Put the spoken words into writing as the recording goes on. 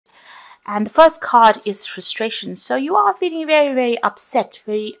And the first card is frustration. So you are feeling very, very upset,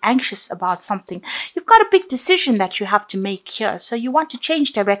 very anxious about something. You've got a big decision that you have to make here. So you want to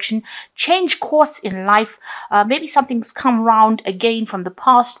change direction, change course in life. Maybe something's come round again from the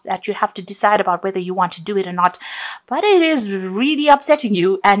past that you have to decide about whether you want to do it or not. But it is really upsetting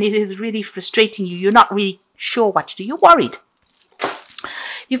you and it is really frustrating you. You're not really sure what to do. You're worried.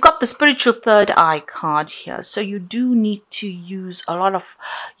 You've got the spiritual third eye card here. So you do need to use a lot of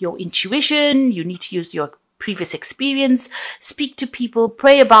your intuition. You need to use your previous experience, speak to people,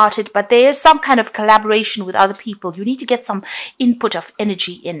 pray about it. But there is some kind of collaboration with other people. You need to get some input of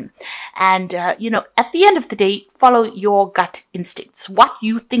energy in. And, at the end of the day, follow your gut instincts. What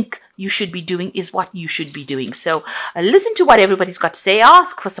you think you should be doing is what you should be doing. So listen to what everybody's got to say.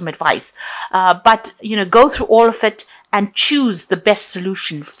 Ask for some advice. But go through all of it and choose the best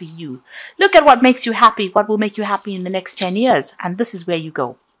solution for you. Look at what makes you happy, what will make you happy in the next 10 years. And this is where you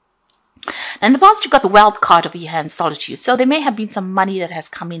go. And in the past, you've got the wealth card over here and solitude. So there may have been some money that has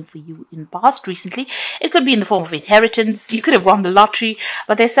come in for you in the past recently. It could be in the form of inheritance. You could have won the lottery,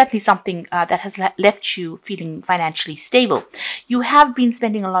 but there's certainly something that has left you feeling financially stable. You have been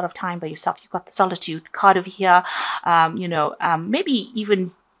spending a lot of time by yourself. You've got the solitude card over here. Maybe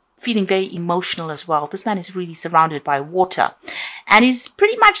even feeling very emotional as well. This man is really surrounded by water and he's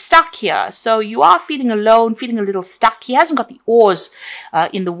pretty much stuck here. So you are feeling alone, feeling a little stuck. He hasn't got the oars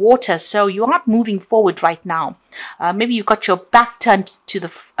in the water, so you aren't moving forward right now. Maybe you've got your back turned to the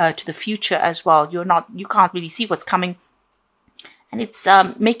future as well. You can't really see what's coming. And it's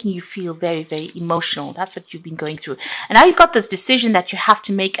making you feel very, very emotional. That's what you've been going through. And now you've got this decision that you have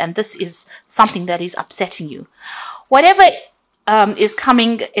to make, and this is something that is upsetting you. Whatever is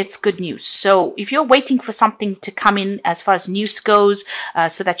coming, it's good news. So if you're waiting for something to come in as far as news goes,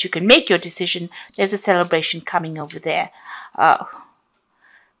 so that you can make your decision, there's a celebration coming over there.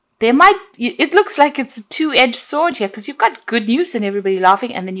 It looks like it's a two-edged sword here, because you've got good news and everybody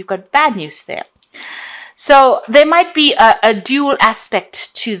laughing, and then you've got bad news there. So there might be a dual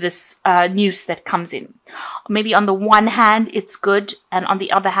aspect to this news that comes in. Maybe on the one hand, it's good, and on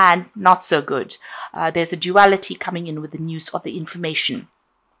the other hand, not so good. There's a duality coming in with the news or the information.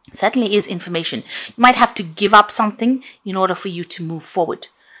 Certainly is information. You might have to give up something in order for you to move forward.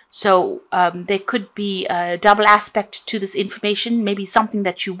 So there could be a double aspect to this information, maybe something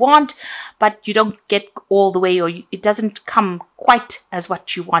that you want, but you don't get all the way, or it doesn't come quite as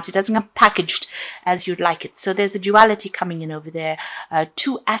what you want. It doesn't come packaged as you'd like it. So there's a duality coming in over there,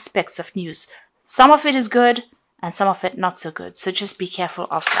 two aspects of news. Some of it is good and some of it not so good. So just be careful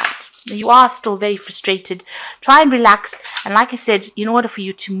of that. You are still very frustrated. Try and relax. And like I said, in order for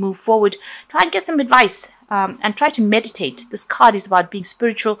you to move forward, try and get some advice and try to meditate. This card is about being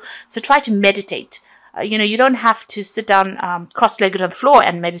spiritual. So try to meditate. You don't have to sit down cross-legged on the floor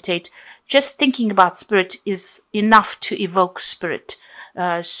and meditate. Just thinking about spirit is enough to evoke spirit.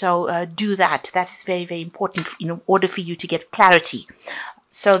 So do that. That is very, very important in order for you to get clarity.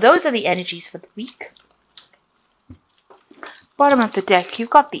 So those are the energies for the week. Bottom of the deck, you've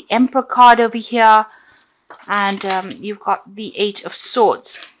got the Emperor card over here, and you've got the 8 of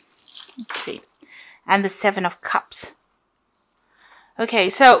Swords. Let's see, and the 7 of Cups. Okay,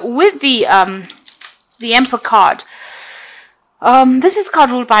 so with the Emperor card, this is the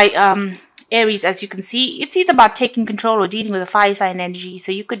card ruled by Aries, as you can see. It's either about taking control or dealing with a fire sign energy.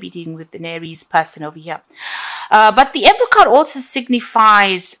 So you could be dealing with an Aries person over here. But the Emperor card also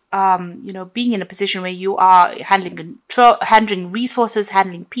signifies, being in a position where you are handling resources,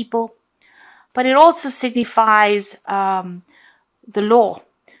 handling people. But it also signifies the law.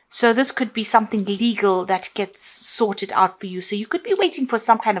 So this could be something legal that gets sorted out for you. So you could be waiting for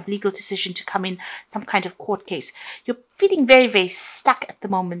some kind of legal decision to come in, some kind of court case. You're feeling very, very stuck at the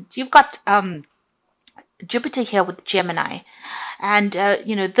moment. You've got Jupiter here with Gemini. And,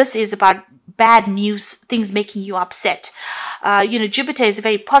 this is about bad news, things making you upset. Jupiter is a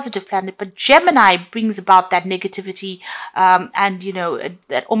very positive planet, but Gemini brings about that negativity and,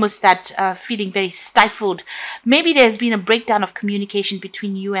 that feeling very stifled. Maybe there's been a breakdown of communication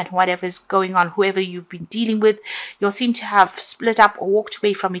between you and whatever's going on, whoever you've been dealing with. You'll seem to have split up or walked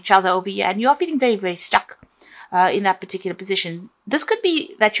away from each other over here, and you are feeling very, very stuck in that particular position. This could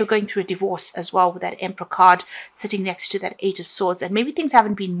be that you're going through a divorce as well, with that Emperor card sitting next to that 8 of Swords, and maybe things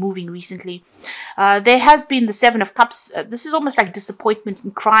haven't been moving recently. There has been the 7 of Cups. This is almost like disappointment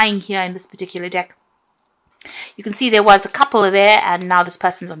and crying here in this particular deck. You can see there was a couple there, and now this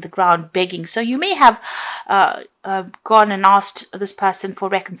person's on the ground begging. So you may have gone and asked this person for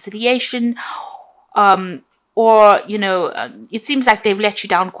reconciliation, or or, you know, it seems like they've let you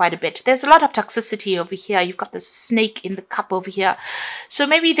down quite a bit. There's a lot of toxicity over here. You've got the snake in the cup over here. So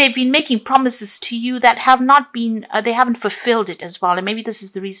maybe they've been making promises to you that have not been, they haven't fulfilled it as well. And maybe this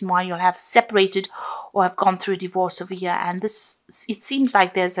is the reason why you'll have separated or have gone through a divorce over here. And this, it seems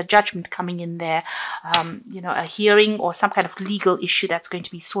like there's a judgment coming in there, you know, a hearing or some kind of legal issue that's going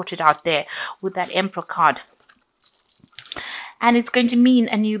to be sorted out there with that Emperor card. And it's going to mean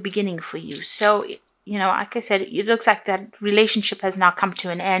a new beginning for you. So, you know, like I said, it looks like that relationship has now come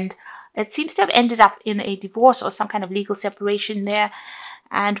to an end. It seems to have ended up in a divorce or some kind of legal separation there.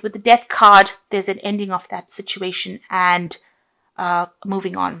 And with the Death card, there's an ending of that situation and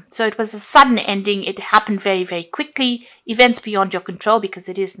moving on. So it was a sudden ending. It happened very, very quickly. Events beyond your control, because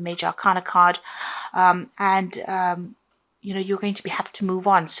it is the Major Arcana card. You know, you're going to have to move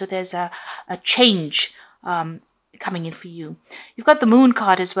on. So there's a change coming in for you. You've got the Moon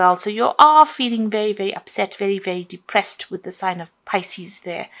card as well, so you are feeling very, very upset, very, very depressed with the sign of Pisces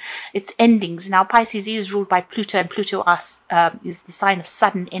there. It's endings. Now Pisces is ruled by Pluto, and Pluto is the sign of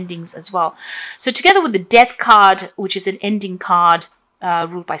sudden endings as well. So together with the Death card, which is an ending card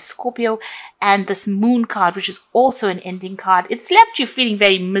ruled by Scorpio, and this Moon card, which is also an ending card, it's left you feeling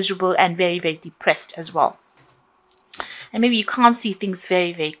very miserable and very, very depressed as well. And maybe you can't see things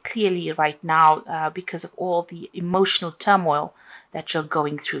very, very clearly right now because of all the emotional turmoil that you're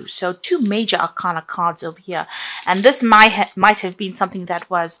going through. So 2 Major Arcana cards over here. And this might have been something that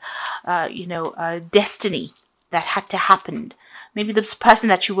was, you know, destiny that had to happen. Maybe this person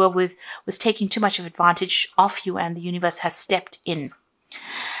that you were with was taking too much of advantage of you, and the universe has stepped in.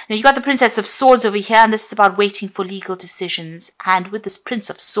 Now you got the Princess of Swords over here, and this is about waiting for legal decisions. And with this Prince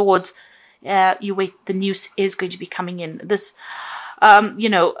of Swords, you wait, the news is going to be coming in. This, you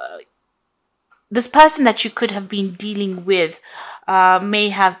know, this person that you could have been dealing with may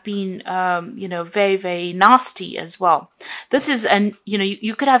have been, you know, very, very nasty as well. This is, you know,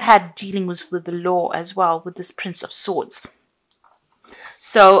 you could have had dealings with the law as well with this Prince of Swords.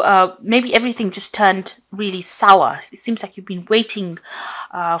 So maybe everything just turned really sour. It seems like you've been waiting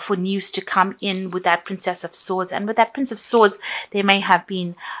for news to come in with that Princess of Swords. And with that Prince of Swords, there may have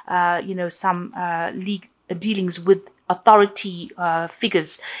been, you know, some dealings with authority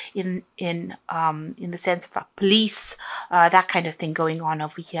figures in the sense of police, that kind of thing going on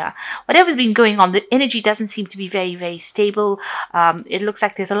over here. Whatever's been going on, the energy doesn't seem to be very, very stable. It looks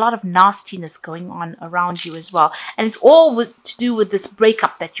like there's a lot of nastiness going on around you as well. And it's all to do with this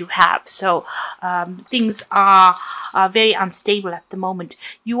breakup that you have. So things are very unstable at the moment.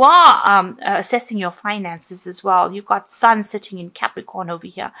 You are assessing your finances as well. You've got Sun sitting in Capricorn over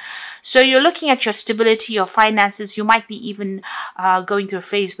here. So you're looking at your stability, your finances. You might be even going through a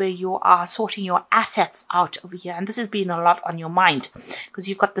phase where you are sorting your assets out over here. And this has been a lot on your mind because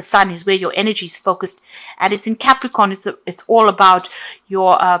you've got the Sun is where your energy is focused. And it's in Capricorn. It's all about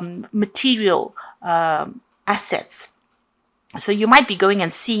your material assets. So you might be going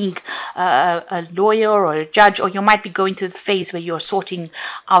and seeing a lawyer or a judge, or you might be going through the phase where you're sorting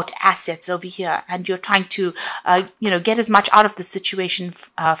out assets over here, and you're trying to, you know, get as much out of the situation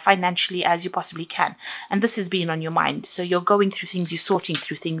financially as you possibly can. And this has been on your mind. So you're going through things, you're sorting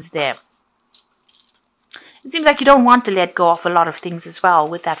through things there. It seems like you don't want to let go of a lot of things as well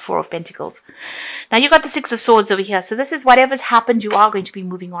with that Four of Pentacles. Now you've got the Six of Swords over here. So this is whatever's happened, you are going to be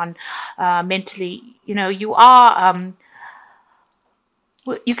moving on mentally. You know, you are...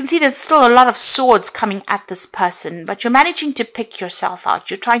 you can see there's still a lot of swords coming at this person, but you're managing to pick yourself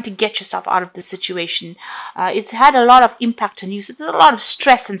out. You're trying to get yourself out of the situation. It's had a lot of impact on you. So there's a lot of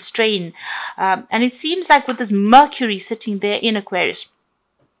stress and strain. And it seems like with this Mercury sitting there in Aquarius,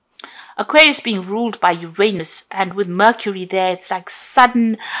 Aquarius being ruled by Uranus, and with Mercury there, it's like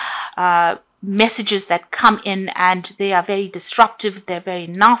sudden messages that come in, and they are very disruptive. They're very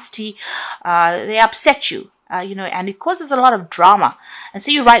nasty. They upset you. You know, and it causes a lot of drama. And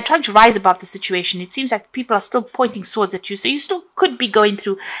so you're trying to rise above the situation. It seems like people are still pointing swords at you. So you still could be going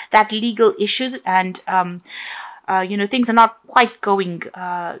through that legal issue, and, you know, things are not quite going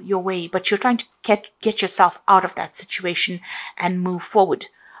your way, but you're trying to get yourself out of that situation and move forward.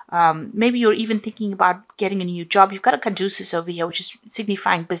 Maybe you're even thinking about getting a new job. You've got a caduceus over here, which is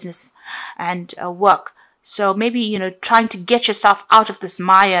signifying business and work. So maybe, you know, trying to get yourself out of this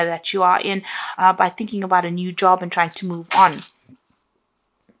mire that you are in by thinking about a new job and trying to move on.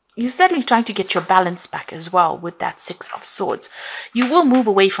 You're certainly trying to get your balance back as well with that Six of Swords. You will move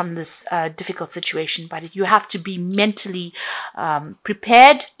away from this difficult situation, but you have to be mentally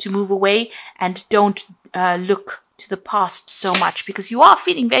prepared to move away, and don't look to the past so much, because you are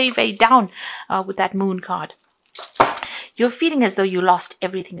feeling very, very down with that Moon card. you're feeling as though you lost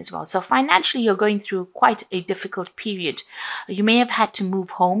everything as well. So financially, you're going through quite a difficult period. You may have had to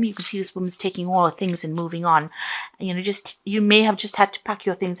move home. You can see this woman's taking all her things and moving on. You may have just had to pack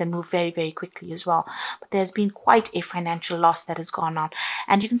your things and move very, very quickly as well. But there's been quite a financial loss that has gone on.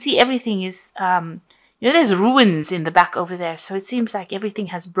 And you can see everything is... there's ruins in the back over there. So it seems like everything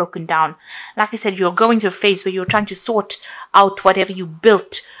has broken down. Like I said, you're going to a phase where you're trying to sort out whatever you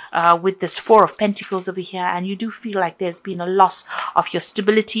built with this Four of Pentacles over here. And you do feel like there's been a loss of your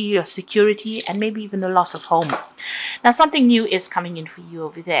stability, your security, and maybe even a loss of home. Now, something new is coming in for you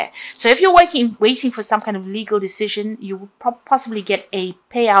over there. So if you're waiting for some kind of legal decision, you will possibly get a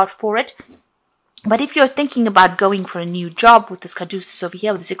payout for it. But if you're thinking about going for a new job with this caduceus over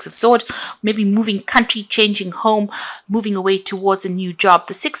here with the Six of Swords, maybe moving country, changing home, moving away towards a new job.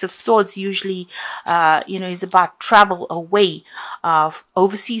 The Six of Swords usually, is about travel away,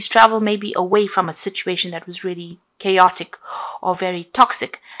 overseas travel, maybe away from a situation that was really chaotic or very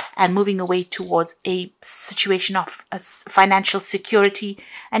toxic, and moving away towards a situation of financial security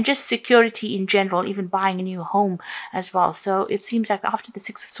and just security in general, even buying a new home as well. So it seems like after the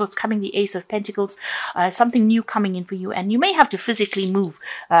Six of Swords coming the Ace of Pentacles, something new coming in for you, and you may have to physically move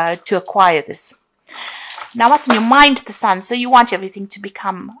to acquire this. Now, what's in your mind, the Sun? So you want everything to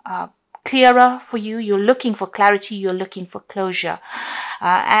become clearer for you. You're looking for clarity. You're looking for closure.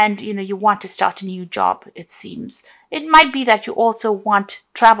 And, you want to start a new job, it seems. It might be that you also want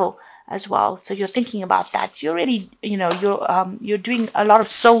travel as well. So you're thinking about that. You're really, you're doing a lot of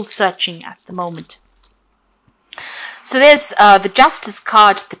soul searching at the moment. So there's the Justice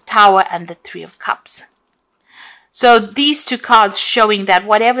card, the Tower, and the Three of Cups. So these two cards showing that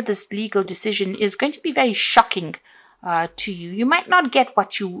whatever this legal decision is going to be very shocking to you. You might not get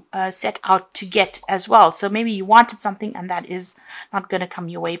what you set out to get as well. So maybe you wanted something and that is not going to come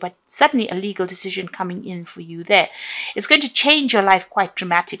your way, but certainly a legal decision coming in for you there. It's going to change your life quite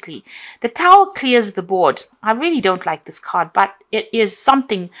dramatically. The Tower clears the board. I really don't like this card, but it is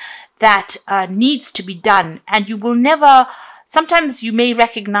something that needs to be done, and you will never... Sometimes you may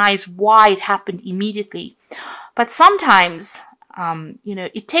recognize why it happened immediately, but sometimes...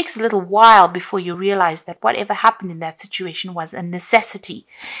 it takes a little while before you realize that whatever happened in that situation was a necessity.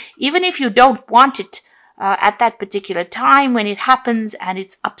 Even if you don't want it at that particular time when it happens, and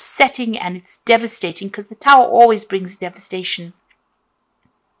it's upsetting and it's devastating, because the Tower always brings devastation,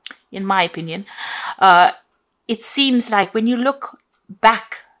 in my opinion. It seems like when you look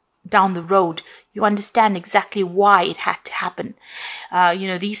back down the road, you understand exactly why it had to happen.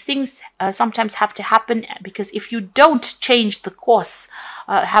 These things sometimes have to happen because if you don't change the course,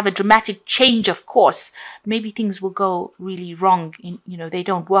 have a dramatic change of course, maybe things will go really wrong. They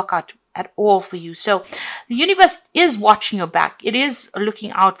don't work out at all for you. So the universe is watching your back. It is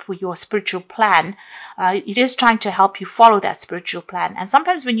looking out for your spiritual plan. It is trying to help you follow that spiritual plan. And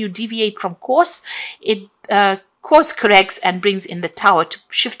sometimes when you deviate from course, it course corrects and brings in the Tower to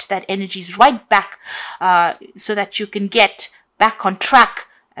shift that energies right back so that you can get back on track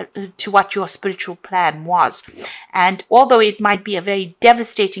to what your spiritual plan was. And although it might be a very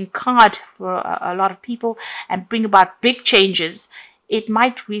devastating card for a lot of people and bring about big changes, it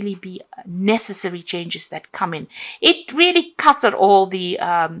might really be necessary changes that come in. It really cuts out all the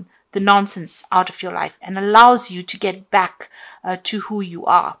nonsense out of your life and allows you to get back to who you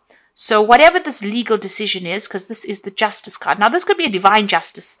are. So whatever this legal decision is, because this is the Justice card. Now, this could be a divine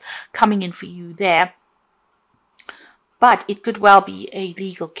justice coming in for you there. But it could well be a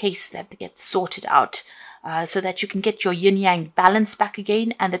legal case that gets sorted out so that you can get your yin-yang balance back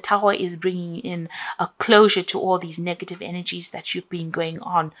again. And the Tower is bringing in a closure to all these negative energies that you've been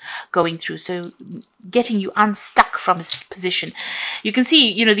going through. So getting you unstuck from this position. You can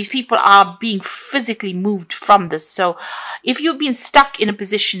see, these people are being physically moved from this. So if you've been stuck in a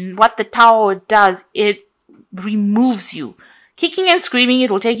position, what the Tower does, it removes you. Kicking and screaming,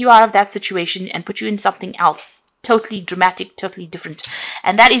 it will take you out of that situation and put you in something else. Totally dramatic, totally different.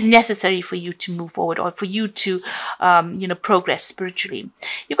 And that is necessary for you to move forward or for you to, progress spiritually.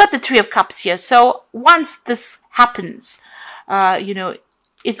 You've got the Three of Cups here. So once this happens,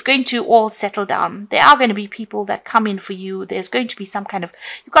 it's going to all settle down. There are going to be people that come in for you. There's going to be some kind of,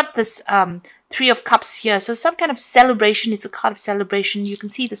 you've got this Three of Cups here. So some kind of celebration. It's a card of celebration. You can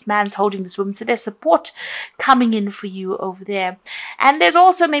see this man's holding this woman. So there's support coming in for you over there. And there's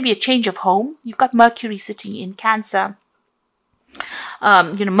also maybe a change of home. You've got Mercury sitting in Cancer.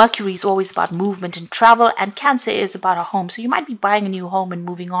 Mercury is always about movement and travel, and Cancer is about a home. So you might be buying a new home and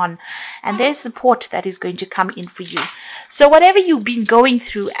moving on, and there's support that is going to come in for you. So whatever you've been going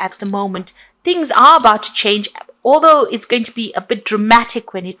through at the moment, things are about to change. although it's going to be a bit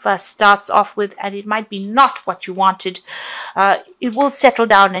dramatic when it first starts off with, and it might be not what you wanted, it will settle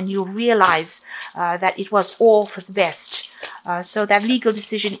down and you'll realize that it was all for the best. So that legal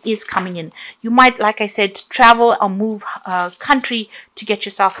decision is coming in. You might, like I said, travel or move country to get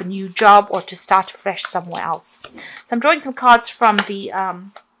yourself a new job or to start fresh somewhere else. So I'm drawing some cards from the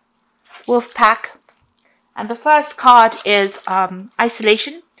Wolf Pack. And the first card is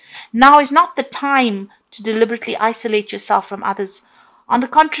isolation. Now is not the time to deliberately isolate yourself from others. On the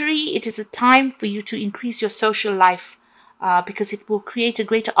contrary, it is a time for you to increase your social life because it will create a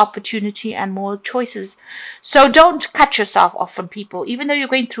greater opportunity and more choices. So don't cut yourself off from people. Even though you're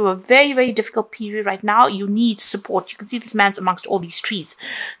going through a very, very difficult period right now, you need support. You can see this man's amongst all these trees.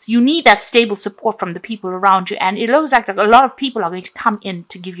 So you need that stable support from the people around you. And it looks like a lot of people are going to come in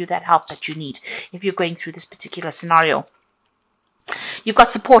to give you that help that you need if you're going through this particular scenario. You've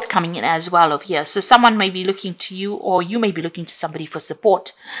got support coming in as well over here. So someone may be looking to you, or you may be looking to somebody for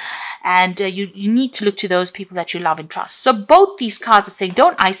support. And you need to look to those people that you love and trust. So both these cards are saying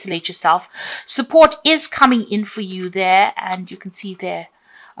don't isolate yourself. Support is coming in for you there. And you can see there.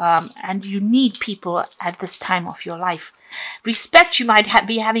 And you need people at this time of your life. Respect, you might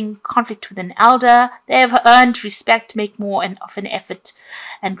be having conflict with an elder. They have earned respect, make more of an effort,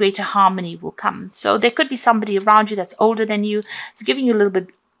 and greater harmony will come. So there could be somebody around you that's older than you. It's giving you a little bit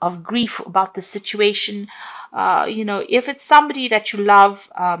of grief about the situation. If it's somebody that you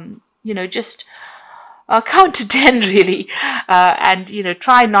love, just count to 10 really, and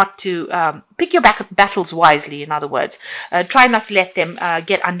try not to pick your battles wisely. In other words, try not to let them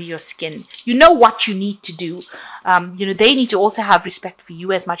get under your skin. You know what you need to do. They need to also have respect for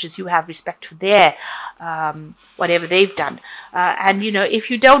you as much as you have respect for their whatever they've done. And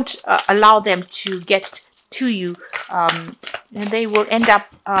if you don't allow them to get to you, they will end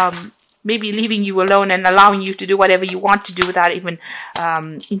up maybe leaving you alone and allowing you to do whatever you want to do without even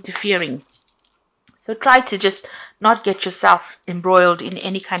interfering. So try to just not get yourself embroiled in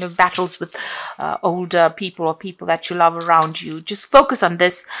any kind of battles with older people or people that you love around you. Just focus on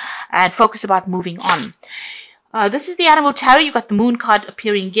this and focus about moving on. This is the Animal Tarot. You've got the Moon card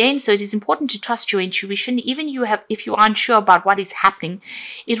appearing again. So it is important to trust your intuition. Even if you aren't sure about what is happening,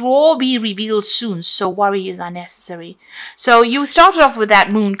 it will all be revealed soon. So worry is unnecessary. So you started off with that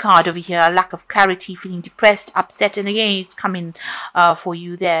Moon card over here. Lack of clarity, feeling depressed, upset. And again, it's coming for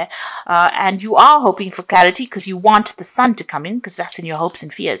you there. And you are hoping for clarity because you want the Sun to come in because that's in your hopes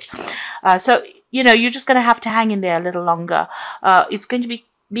and fears. So you're just going to have to hang in there a little longer. It's going to be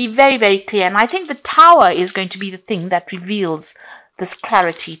very, very clear. And I think the Tower is going to be the thing that reveals this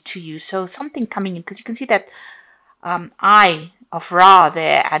clarity to you. So something coming in, because you can see that eye of Ra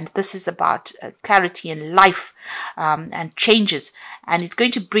there. And this is about clarity and life and changes. And it's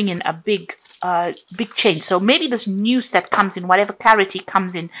going to bring in a big change. So maybe this news that comes in, whatever clarity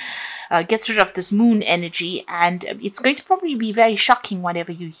comes in, gets rid of this moon energy. And it's going to probably be very shocking,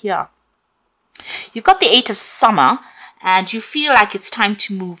 whatever you hear. You've got the Eight of Summer. And you feel like it's time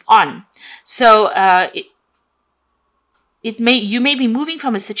to move on. So you may be moving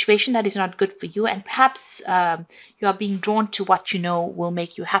from a situation that is not good for you, and perhaps you are being drawn to what you know will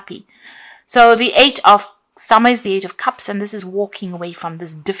make you happy. So the Eight of Summer is the Eight of Cups, and this is walking away from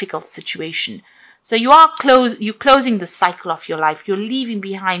this difficult situation. So you're closing the cycle of your life. You're leaving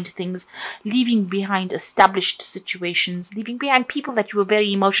behind things, leaving behind established situations, leaving behind people that you were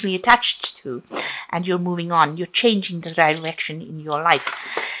very emotionally attached to, and you're moving on. You're changing the direction in your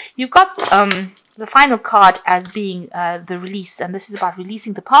life. You've got the final card as being the release, and this is about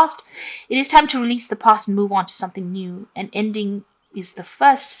releasing the past. It is time to release the past and move on to something new. An ending is the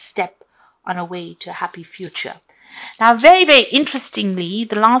first step on a way to a happy future. Now, very, very interestingly,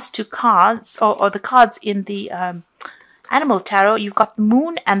 the last two cards, or the cards in the Animal Tarot, you've got the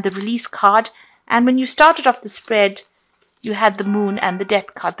Moon and the Release card. And when you started off the spread, you had the Moon and the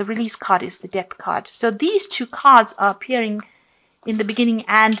Death card. The Release card is the Death card. So these two cards are appearing in the beginning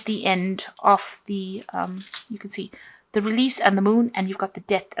and the end of the, you can see, the Release and the Moon, and you've got the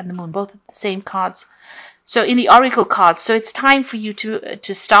Death and the Moon, both of the same cards. So in the Oracle cards, so it's time for you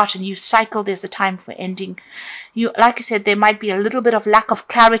to start a new cycle. There's a time for ending. Like I said, there might be a little bit of lack of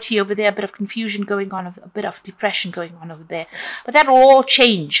clarity over there, a bit of confusion going on, a bit of depression going on over there. But that will all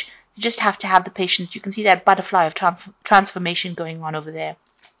change. You just have to have the patience. You can see that butterfly of transformation going on over there.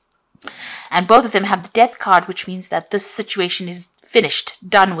 And both of them have the Death card, which means that this situation is finished,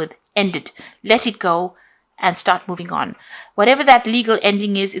 done with, ended. Let it go and start moving on. Whatever that legal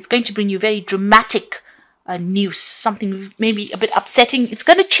ending is, it's going to bring you very dramatic news, something maybe a bit upsetting. It's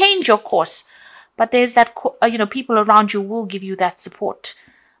going to change your course, but there's that, people around you will give you that support.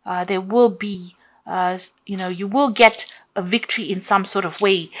 There will be you know, you will get a victory in some sort of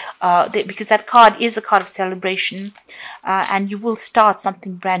way, because that card is a card of celebration, and you will start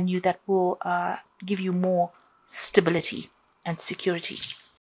something brand new that will give you more stability and security.